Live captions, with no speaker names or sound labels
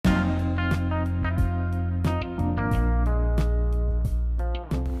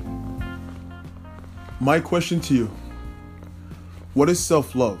My question to you, what is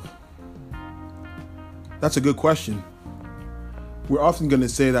self-love? That's a good question. We're often going to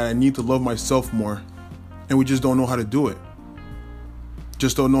say that I need to love myself more, and we just don't know how to do it.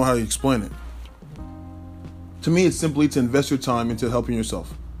 Just don't know how to explain it. To me, it's simply to invest your time into helping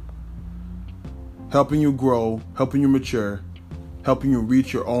yourself. Helping you grow, helping you mature, helping you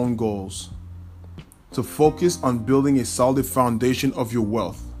reach your own goals. To focus on building a solid foundation of your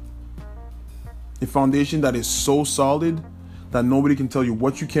wealth. A foundation that is so solid that nobody can tell you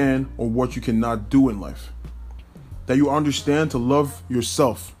what you can or what you cannot do in life. That you understand to love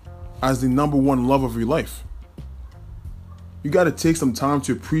yourself as the number one love of your life. You got to take some time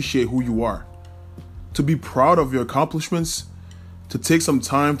to appreciate who you are. To be proud of your accomplishments. To take some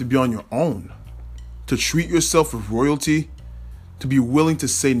time to be on your own. To treat yourself with royalty. To be willing to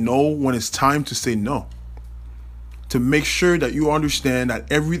say no when it's time to say no. To make sure that you understand that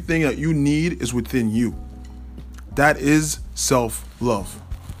everything that you need is within you. That is self-love.